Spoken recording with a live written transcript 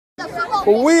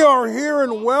Well, we are here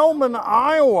in Wellman,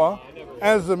 Iowa,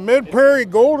 as the Mid Prairie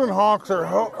Golden Hawks are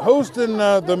hosting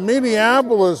the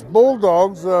Minneapolis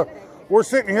Bulldogs. We're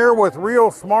sitting here with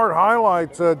Real Smart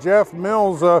Highlights, Jeff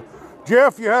Mills.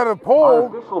 Jeff, you had a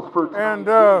poll, and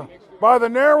by the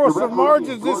narrowest of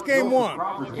margins, this game won.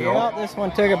 Yeah, this one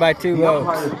took it by 2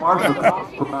 votes.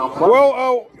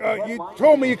 Well, you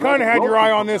told me you kind of had your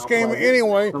eye on this game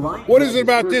anyway. What is it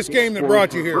about this game that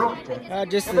brought you here?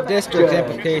 Just the district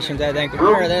implications, I think. The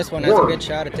winner of this one has a good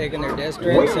shot at taking their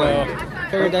district, so I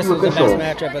figured this was the best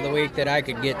matchup of the week that I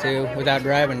could get to without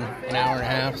driving an hour and a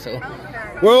half. So,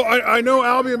 well, I know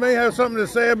Albia may have something to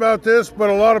say about this, but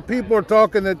a lot of people are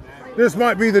talking that this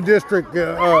might be the district.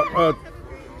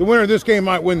 The winner of this game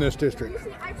might win this district.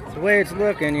 The way it's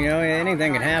looking, you know,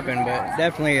 anything can happen, but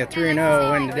definitely a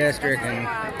 3-0 win the district, and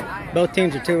both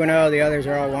teams are 2-0. The others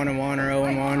are all 1-1 or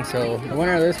 0-1. So the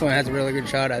winner of this one has a really good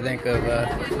shot, I think, of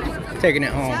taking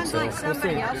it home. So we'll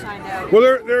see. Well,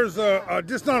 there's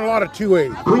just not a lot of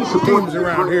 2A teams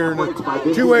around here.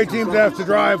 The 2A teams have to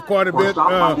drive quite a bit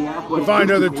to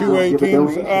find other 2A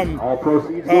teams.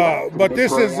 But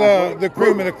this is the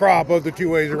cream of the crop of the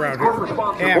 2As around here.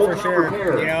 Yeah, for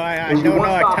sure. You know, I don't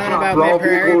know a ton about Mid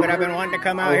Prairie, but I've been wanting to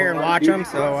come out here and watch them.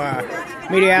 So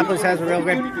Minneapolis has a real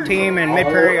good team, and Mid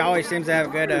Prairie always seems to have a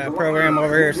good program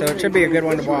over here. So it should be a good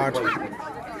one to watch.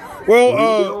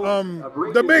 Well,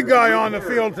 the big guy on the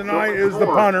field tonight is the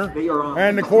punter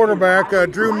and the quarterback,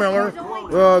 Drew Miller,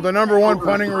 the #1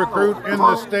 punting recruit in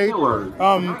the state.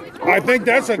 I think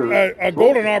that's a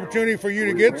golden opportunity for you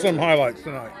to get some highlights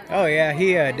tonight. Oh, yeah,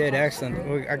 he did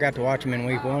excellent. I got to watch him in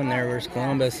week 1 there versus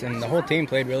Columbus, and the whole team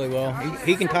played really well.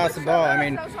 He can toss the ball. I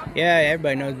mean, yeah,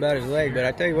 everybody knows about his leg, but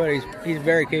I tell you what, he's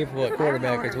very capable at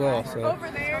quarterback as well. So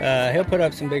he'll put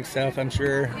up some big stuff, I'm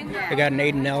sure. They got an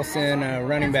Aiden Nelson,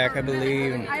 running back, I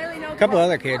believe, and a couple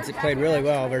other kids that played really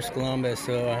well versus Columbus.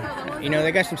 So, you know,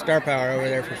 they got some star power over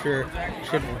there for sure.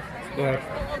 Go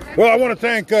ahead. Well, I want to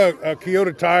thank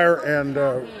Keota Tire and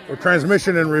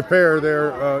Transmission and Repair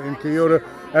there in Keota,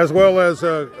 as well as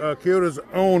Keota's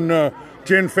own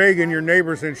Jen Fagan, your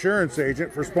neighbor's insurance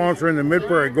agent, for sponsoring the Mid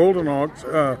Prairie Golden Hawks.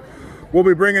 We'll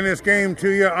be bringing this game to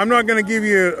you. I'm not going to give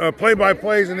you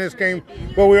play-by-plays in this game,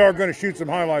 but we are going to shoot some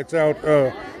highlights out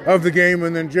of the game,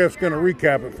 and then Jeff's going to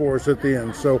recap it for us at the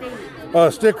end. So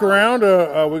stick around.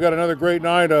 We got another great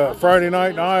night, Friday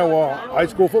night in Iowa high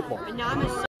school football.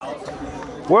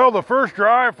 Well, the first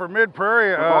drive for Mid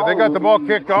Prairie, they got the ball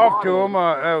kicked off to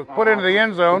them, put into the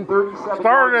end zone.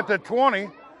 Started at the 20,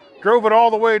 drove it all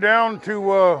the way down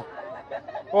to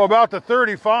about the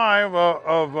 35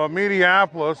 of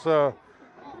Minneapolis.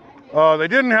 They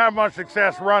didn't have much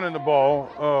success running the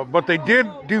ball, but they did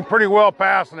do pretty well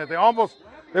passing it. They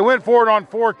went for it on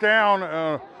 4th down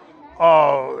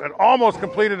and almost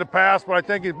completed the pass, but I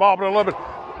think he bobbled it a little bit.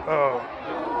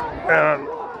 And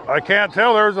I can't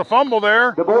tell. There's a fumble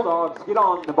there. The Bulldogs get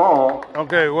on the ball.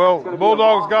 Okay, well, the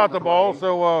Bulldogs got the ball,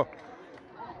 so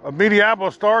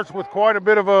Minneapolis starts with quite a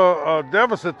bit of a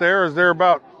deficit there, as they're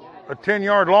about a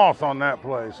 10-yard loss on that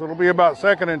play. So it'll be about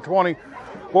 2nd and 20.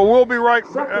 Well, we'll be right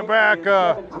back.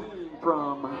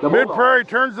 Mid Prairie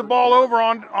turns the ball over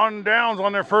on downs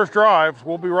on their first drive.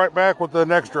 We'll be right back with the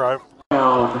next drive.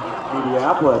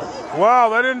 Minneapolis. Wow,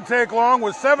 that didn't take long.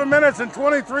 With 7 minutes and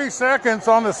 23 seconds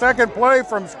on the second play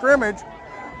from scrimmage,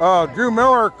 Drew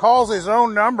Miller calls his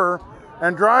own number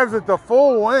and drives it the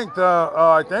full length,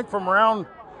 I think from around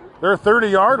their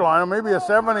 30-yard line, or maybe a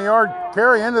 70-yard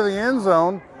carry into the end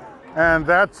zone, and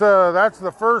that's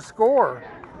the first score.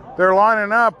 They're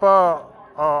lining up.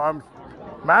 I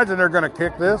imagine they're going to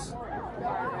kick this,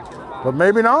 but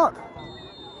maybe not.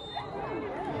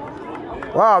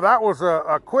 Wow, that was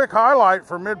a quick highlight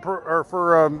for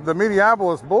the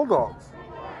Minneapolis Bulldogs.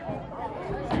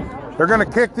 They're going to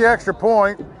kick the extra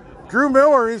point. Drew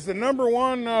Miller is the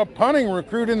 #1 punting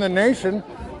recruit in the nation.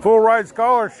 Full ride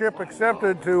scholarship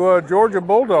accepted to Georgia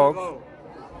Bulldogs.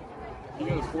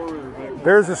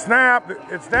 There's a snap.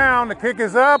 It's down. The kick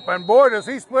is up, and boy, does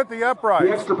he split the uprights.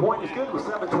 The extra point is good with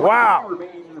 7:20 wow.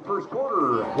 remaining in the first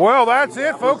quarter. Well, that's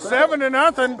it, folks.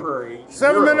 7-0.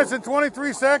 7 minutes and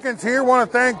 23 seconds here.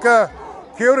 Want to thank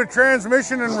Keota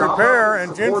Transmission and Repair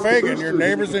and Jen Fagan, your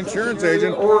neighbor's insurance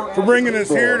agent, for bringing us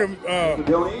here to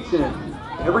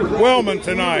Wellman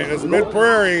tonight as Mid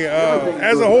Prairie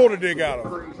as a whole to dig out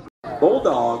of.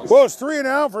 Bulldogs. Well, it's 3 and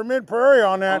out for Mid Prairie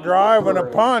on that drive and a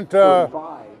punt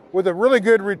with a really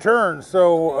good return.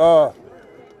 So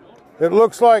it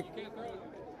looks like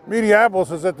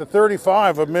Minneapolis is at the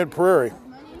 35 of Mid Prairie.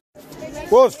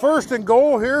 Well, it's 1st and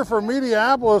goal here for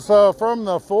Minneapolis from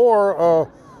the 4.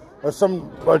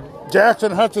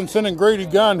 Jackson Hutchinson and Grady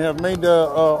Gunn have made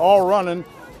all running.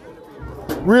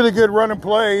 Really good running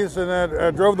plays, and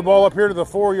that drove the ball up here to the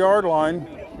 4-yard line.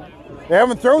 They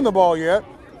haven't thrown the ball yet.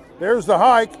 There's the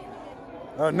hike.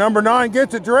 Number 9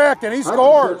 gets it direct, and he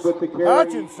scores.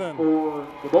 Hutchinson.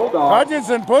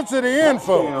 Hutchinson puts it in,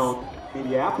 folks.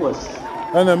 Minneapolis.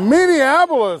 And the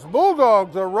Minneapolis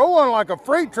Bulldogs are rolling like a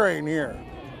freight train here.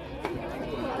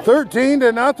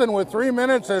 13-0 with 3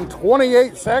 minutes and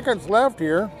 28 seconds left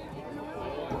here.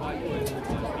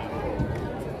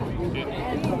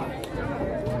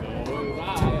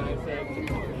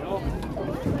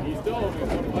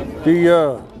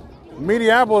 The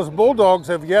Minneapolis Bulldogs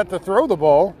have yet to throw the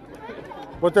ball,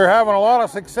 but they're having a lot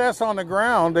of success on the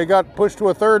ground. They got pushed to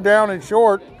a 3rd down and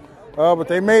short, but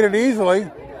they made it easily.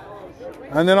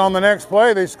 And then on the next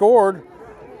play, they scored.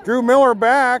 Drew Miller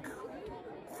back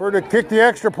to kick the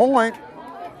extra point.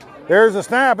 There's the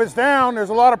snap. It's down. There's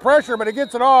a lot of pressure, but he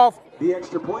gets it off. The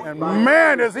extra point. And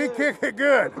man, does he kick it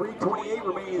good. 3:28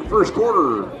 remaining in the first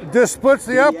quarter. Just splits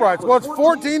the uprights. Well, it's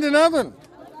 14-0.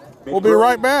 We'll be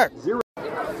right back.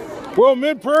 Well,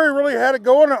 Mid Prairie really had it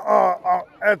going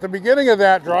at the beginning of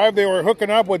that drive. They were hooking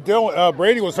up with Dylan.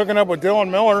 Brady was hooking up with Dylan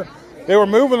Miller. They were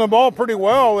moving the ball pretty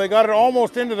well. They got it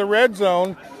almost into the red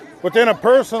zone, but then a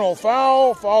personal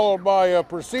foul, followed by a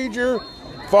procedure,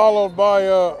 followed by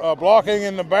a blocking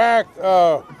in the back,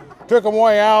 took them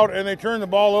way out, and they turned the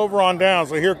ball over on down.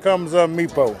 So here comes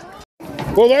MEPO.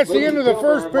 Well, that's the end of the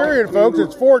first period, folks.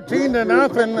 It's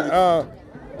 14-0.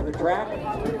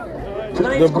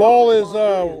 The ball is,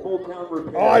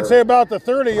 I'd say about the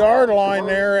 30-yard line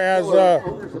there,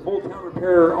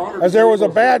 as there was a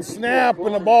bad snap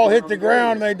and the ball hit the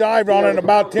ground and they dived on it,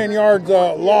 about 10 yards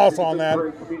loss on that.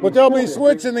 But they'll be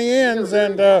switching the ends,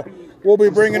 and we'll be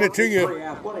bringing it to you.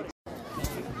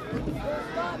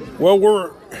 Well,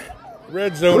 we're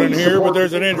red zoning here, but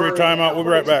there's an injury timeout. We'll be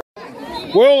right back.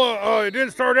 Well, it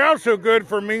didn't start out so good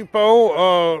for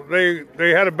MEPO.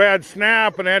 They had a bad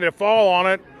snap and had to fall on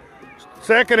it.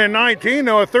 2nd and 19,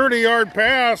 though, a 30-yard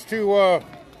pass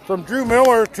from Drew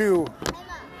Miller to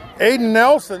Aiden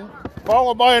Nelson,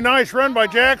 followed by a nice run by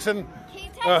Jackson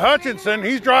Hutchinson.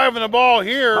 He's driving the ball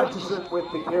here. Hutchinson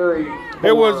with the carry.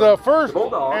 It was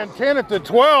 1st and 10 at the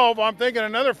 12. I'm thinking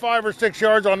another 5 or 6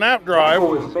 yards on that drive. It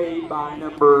was made by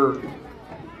number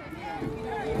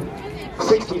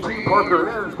 62, Parker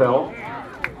Ehrenfeld.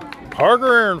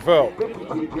 Parker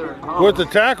Ehrenfeld with the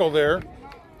tackle there.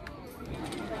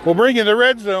 We'll bring you the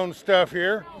red zone stuff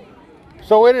here.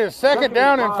 So it is 2nd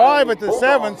down and 5 at the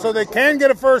 7, so they can get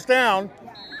a first down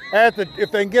if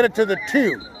they can get it to the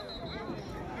 2.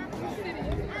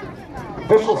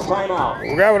 Officials timeout.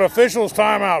 We're having officials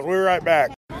timeout. We'll be right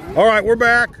back. All right, we're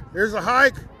back. Here's a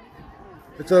hike.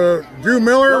 It's a Drew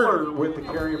Miller with the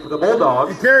carry for the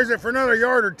Bulldogs. He carries it for another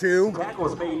yard or 2. Tackle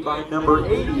was made by number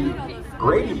 80,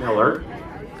 Grady Miller.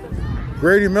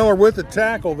 Grady Miller with the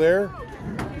tackle there.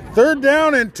 3rd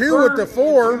down and 2 at the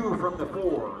 4. From the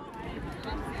 4.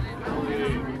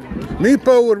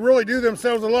 MEPO would really do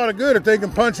themselves a lot of good if they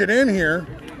can punch it in here.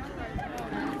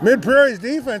 Mid Prairie's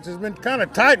defense has been kind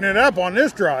of tightening it up on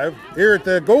this drive here at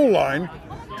the goal line,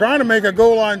 trying to make a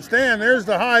goal line stand. There's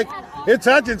the hike. It's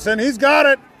Hutchinson. He's got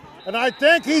it. And I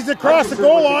think he's across the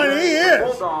goal line. He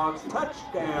is.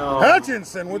 Touchdown.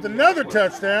 Hutchinson with another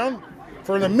touchdown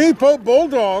for the MEPO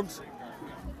Bulldogs.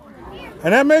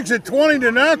 And that makes it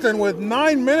 20-0 with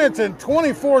 9 minutes and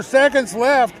 24 seconds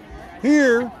left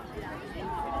here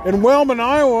in Wellman,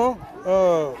 Iowa.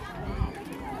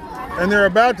 And they're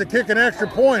about to kick an extra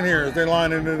point here as they're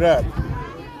lining it up.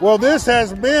 Well, this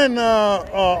has been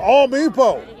all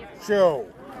MEPO show.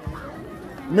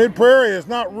 Mid Prairie is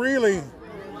not really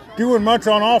doing much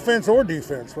on offense or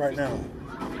defense right now.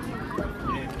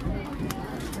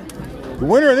 The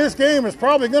winner of this game is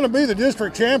probably going to be the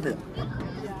district champion.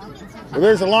 Well,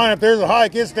 there's a lineup, there's a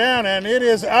hike, it's down, and it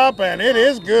is up, and it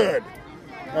is good.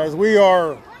 As we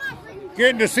are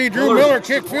getting to see Drew Miller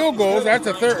kick field goals. That's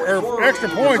a third, or extra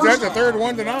points. That's the 3rd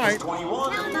one tonight.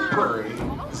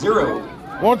 0.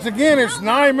 Once again, it's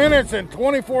 9 minutes and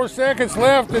 24 seconds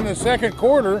left in the 2nd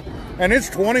quarter, and it's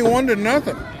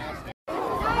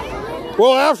 21-0.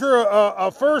 Well, after a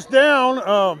first down,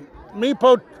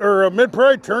 MEPO or Mid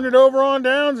Prairie turned it over on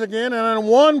downs again, and in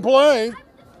one play,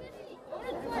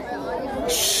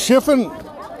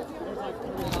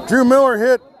 Drew Miller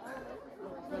hit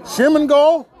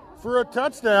Schimmengold for a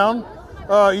touchdown.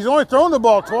 He's only thrown the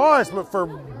ball twice, but for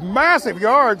massive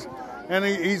yards, and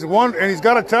he's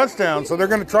got a touchdown. So they're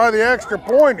going to try the extra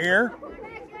point here.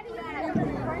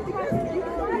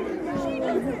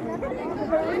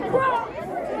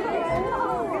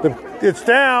 It's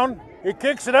down. He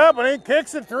kicks it up and he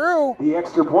kicks it through. The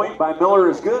extra point by Miller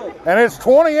is good. And it's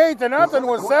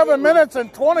 28-0 with 7 minutes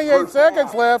and 28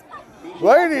 seconds left.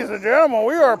 Ladies and gentlemen,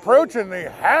 we are approaching the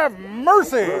have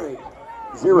mercy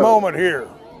moment here.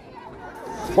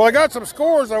 Well, I got some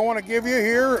scores I want to give you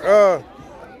here.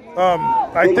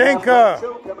 I think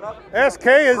SK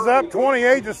is up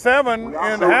 28-7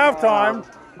 in halftime,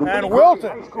 and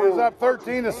Wilton is up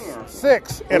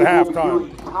 13-6 at halftime.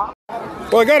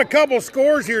 Well, I got a couple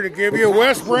scores here to give you.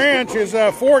 West Branch is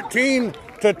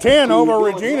 14-10 over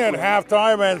Regina at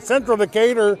halftime, and Central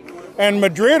Decatur and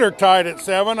Madrid are tied at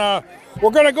 7.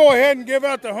 We're going to go ahead and give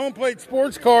out the Home Plate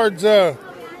Sports Cards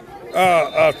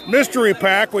mystery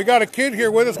pack. We got a kid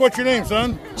here with us. What's your name,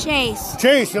 son? Chase.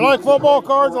 Chase, you like football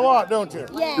cards a lot, don't you?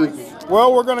 Yes.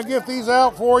 Well, we're going to gift these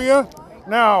out for you.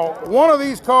 Now, one of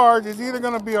these cards is either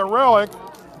going to be a relic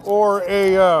or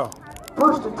a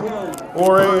First and 10.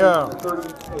 or a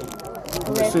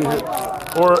let's see here,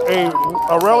 or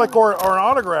a relic or an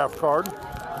autograph card.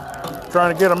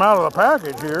 Trying to get them out of the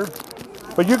package here.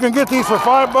 But you can get these for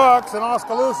 $5 in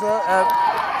Oskaloosa and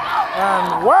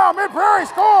wow, Mid Prairie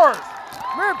scores!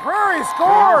 Mid Prairie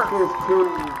scores!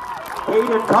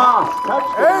 Aiden Koss,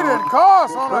 touchdown. Aiden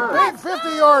Koss on a big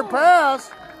 50-yard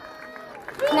pass.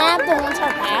 Can I have the ones I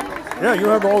have? Yeah, you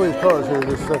have all these cards here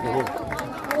this second here.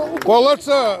 Well, let's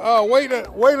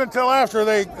wait until after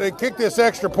they kick this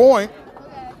extra point.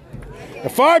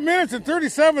 5 minutes and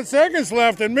 37 seconds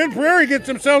left, and Mid Prairie gets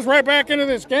themselves right back into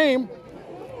this game.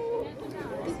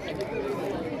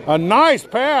 A nice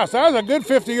pass. That was a good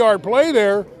 50-yard play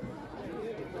there.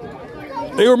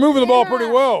 They were moving the ball pretty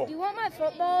well. Do you want my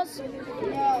footballs?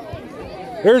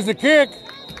 Here's the kick,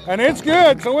 and it's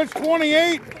good. So it's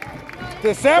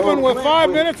 28-7 with 5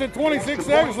 minutes and 26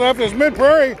 seconds left as Mid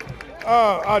Prairie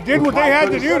did what they had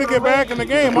to do to get back in the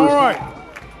game. All right.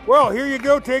 Well, here you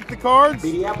go. Take the cards.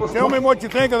 Tell me what you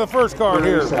think of the first card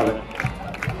here.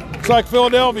 Looks like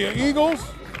Philadelphia Eagles.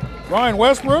 Ryan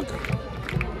Westbrook.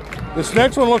 This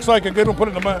next one looks like a good one. Put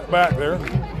it in the back there.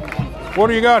 What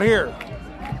do you got here?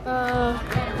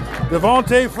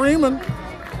 Devontae Freeman.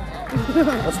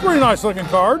 That's a pretty nice looking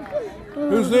card.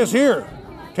 Who's this here?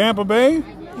 Tampa Bay.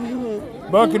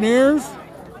 Buccaneers.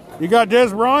 You got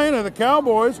Des Bryant of the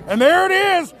Cowboys. And there it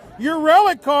is. Your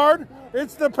relic card.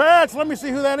 It's the patch. Let me see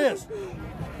who that is.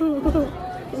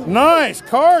 Nice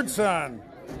card, son.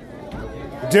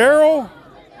 Daryl.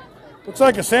 Looks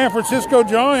like a San Francisco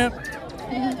Giant.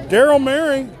 Daryl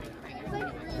Mary.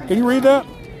 Can you read that?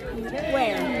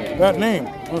 Where? That name.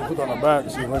 Let's put it on the back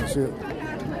and see if I can see it.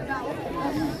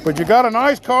 But you got a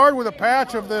nice card with a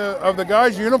patch of the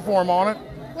guy's uniform on it.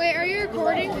 Wait, are you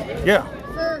recording? Yeah.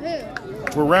 For who?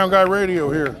 We're Round Guy Radio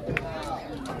here.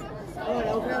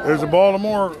 There's a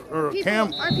Baltimore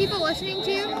Cam. Are people listening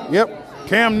to you? Yep.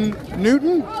 Cam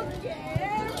Newton.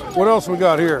 What else we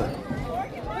got here?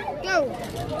 Go.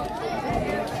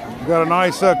 We got a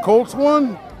nice Colts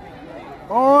one.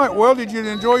 All right. Well, did you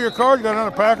enjoy your card? You got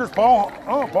another Packers. Paul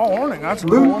Horning. That's a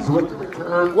good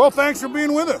one. Well, thanks for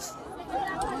being with us.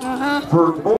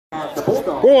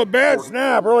 Well, a bad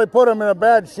snap really put them in a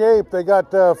bad shape. They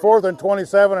got 4th and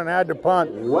 27 and had to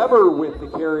punt. Weber with the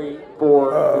carry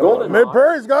for the Golden Mid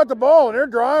Prairie's got the ball and they're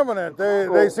driving it.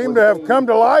 They seem to have come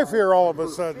to life here all of a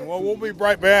sudden. Well, we'll be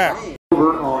right back.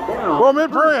 Well,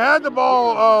 Mid Prairie had the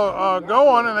ball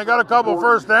going and they got a couple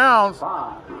first downs,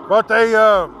 but they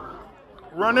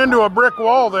run into a brick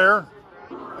wall there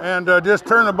and just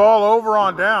turn the ball over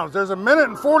on downs. There's 1 minute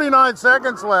and 49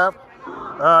 seconds left.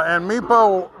 And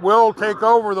MEPO will take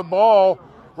over the ball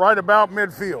right about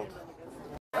midfield.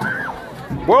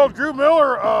 Well, Drew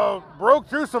Miller broke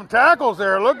through some tackles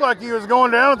there. It looked like he was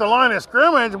going down at the line of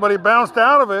scrimmage, but he bounced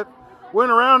out of it,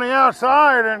 went around the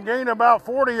outside and gained about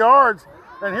 40 yards.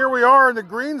 And here we are in the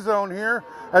green zone here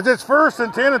as it's 1st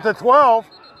and 10 at the 12.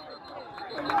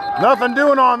 Nothing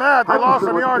doing on that. They lost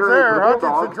some yards there.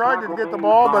 Hutchinson tried to get the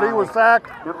ball, but he was sacked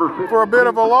for a bit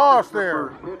of a loss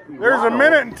there. There's 1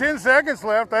 minute and 10 seconds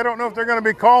left. I don't know if they're going to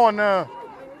be calling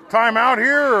timeout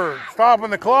here or stopping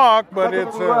the clock, but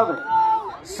it's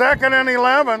 2nd and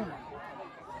 11.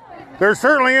 They're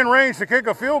certainly in range to kick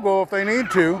a field goal if they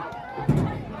need to.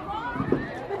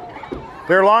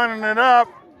 They're lining it up.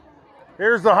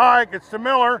 Here's the hike. It's to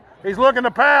Miller. He's looking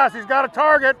to pass. He's got a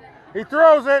target. He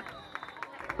throws it.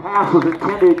 Pass was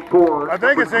intended for. I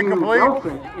think it's incomplete.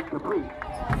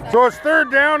 So it's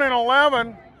 3rd down and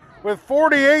 11 with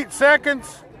 48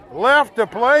 seconds left to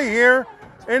play here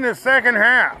in the second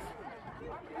half.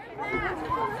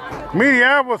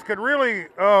 Mediapolis could really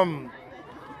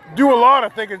do a lot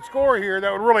if they could score here.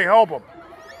 That would really help them.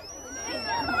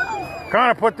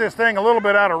 Kind of put this thing a little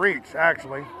bit out of reach,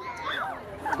 actually.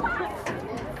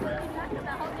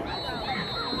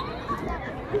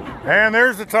 And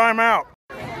there's the timeout.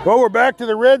 Well, we're back to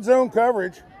the red zone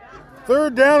coverage.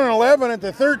 3rd down and 11 at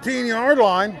the 13-yard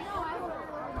line.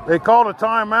 They called a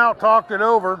timeout, talked it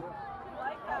over.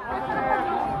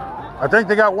 I think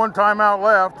they got one timeout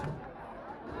left.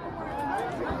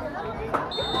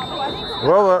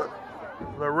 Well,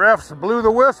 the refs blew the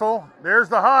whistle. There's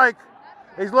the hike.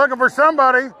 He's looking for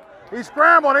somebody. He's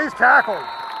scrambling. He's tackled.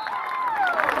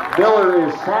 Miller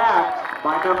is sacked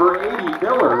by number 80,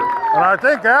 Miller. And I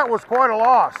think that was quite a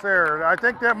loss there. I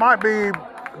think that might be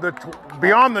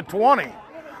beyond the 20.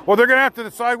 Well, they're going to have to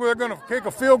decide whether they're going to kick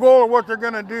a field goal or what they're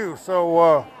going to do.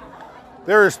 So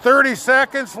there is 30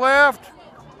 seconds left,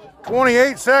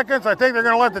 28 seconds. I think they're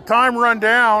going to let the time run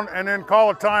down and then call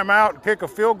a timeout and kick a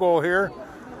field goal here.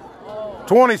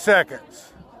 20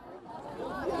 seconds.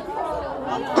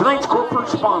 Tonight's corporate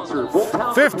sponsor,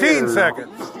 15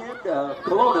 seconds.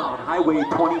 Kelowna on Highway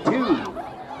 22.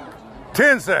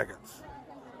 10 seconds.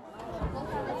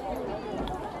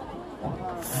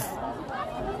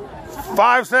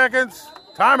 5 seconds.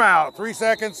 Timeout. 3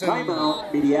 seconds and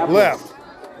Timeout, Minneapolis. left.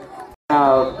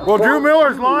 Well, Drew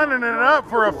Miller's lining it up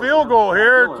for a field goal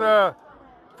here. It's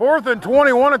 4th and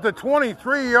 21 at the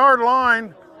 23-yard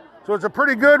line. So it's a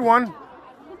pretty good one.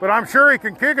 But I'm sure he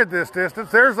can kick it this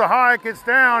distance. There's the hike. It's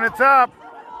down. It's up.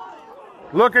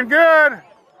 Looking good.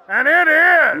 And it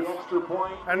is.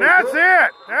 And that's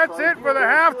it. That's it for the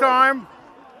halftime.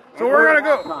 So we're going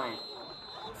to go.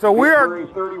 So we are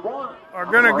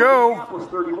going to go.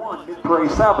 31, Mid Prairie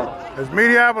 7. It's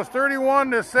Minneapolis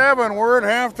 31-7. We're at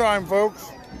halftime,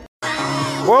 folks.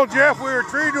 Well, Jeff, we were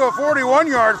treated to a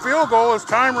 41-yard field goal as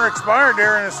timer expired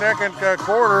there in the second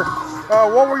quarter.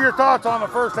 What were your thoughts on the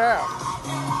first half?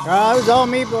 It was all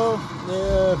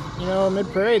MEPO. Mid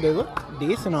Prairie, they looked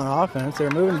decent on offense. They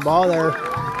were moving the ball there.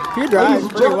 A few drives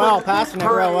pretty well, passing it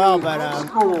real well, but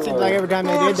it seems like every time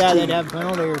they did that, they'd have a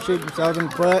penalty or shoot themselves in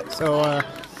the foot. So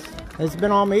it's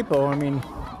been all MEPO. I mean,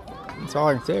 that's all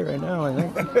I can say right now, I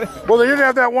think. Well, they did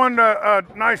have that one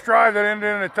nice drive that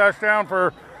ended in a touchdown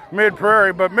for Mid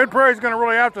Prairie, but Mid Prairie's going to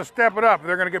really have to step it up if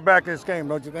they're going to get back in this game,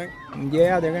 don't you think?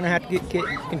 Yeah, they're going to have to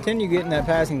continue getting that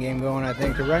passing game going, I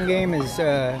think. The run game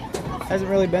hasn't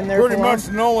really been there pretty much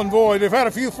null and void. They've had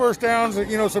a few first downs,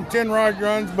 some 10-yard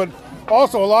runs, but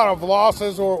also a lot of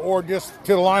losses or just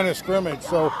to the line of scrimmage.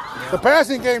 So the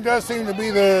passing game does seem to be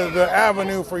the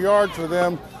avenue for yards for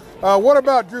them. What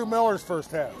about Drew Miller's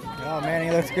first half? Oh, man,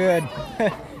 he looks good.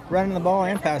 Running the ball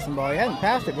and passing the ball. He hasn't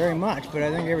passed it very much, but I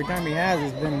think every time he has,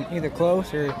 it's been either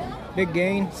close or big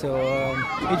gain. So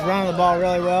he's running the ball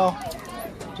really well.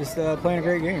 Just playing a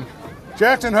great game.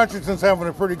 Jackson Hutchinson's having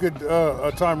a pretty good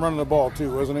time running the ball,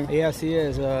 too, isn't he? Yes, he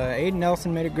is. Aiden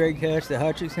Nelson made a great catch. The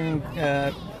Hutchinson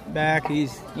back,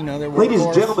 he's, their workhorse. Ladies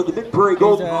and gentlemen, the Mid Prairie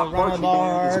Golden running the Marching ball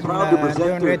Band hard is proud to and present doing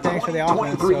their great things for the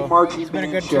offense. 23 So Marching it's been a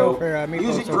Band good show show for MEPO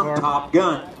music so from far. Top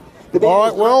Gun. All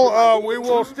right, well, we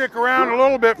will stick around a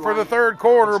little bit for the third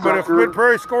quarter, but if Mid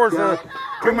Prairie scores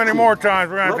too many more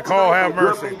times, we're going to have to call have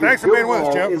mercy. Thanks for being with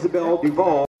us,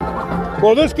 Jeff.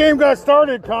 Well, this game got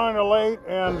started kind of late,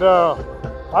 and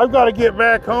I've got to get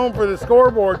back home for the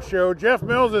scoreboard show. Jeff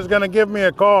Mills is going to give me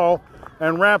a call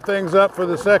and wrap things up for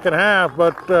the second half,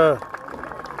 but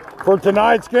for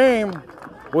tonight's game,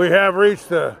 we have reached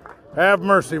the have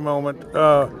mercy moment.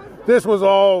 This was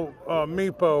all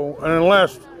MEPO, and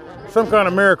unless some kind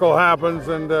of miracle happens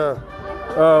and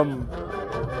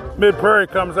Mid Prairie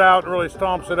comes out and really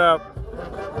stomps it up,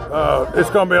 it's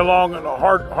going to be a long and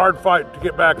hard fight to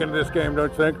get back into this game, don't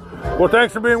you think? Well,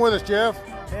 thanks for being with us, Jeff.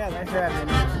 Yeah, thanks for having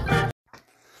me.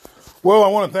 Well, I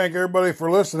want to thank everybody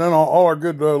for listening, all our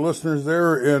good listeners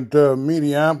there at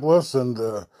Minneapolis and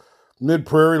Mid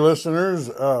Prairie listeners.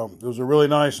 It was a really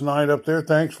nice night up there.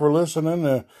 Thanks for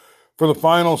listening. For the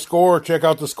final score, check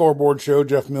out the scoreboard show.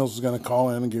 Jeff Mills is going to call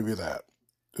in and give you that.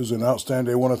 It was an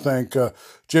outstanding. I want to thank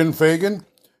Jen Fagan,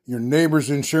 your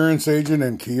neighbor's insurance agent,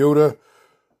 and Keota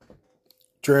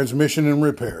Transmission and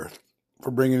Repair for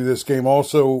bringing this game.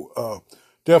 Also,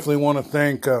 definitely want to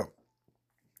thank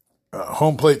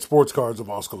Home Plate Sports Cards of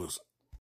Oskaloosa.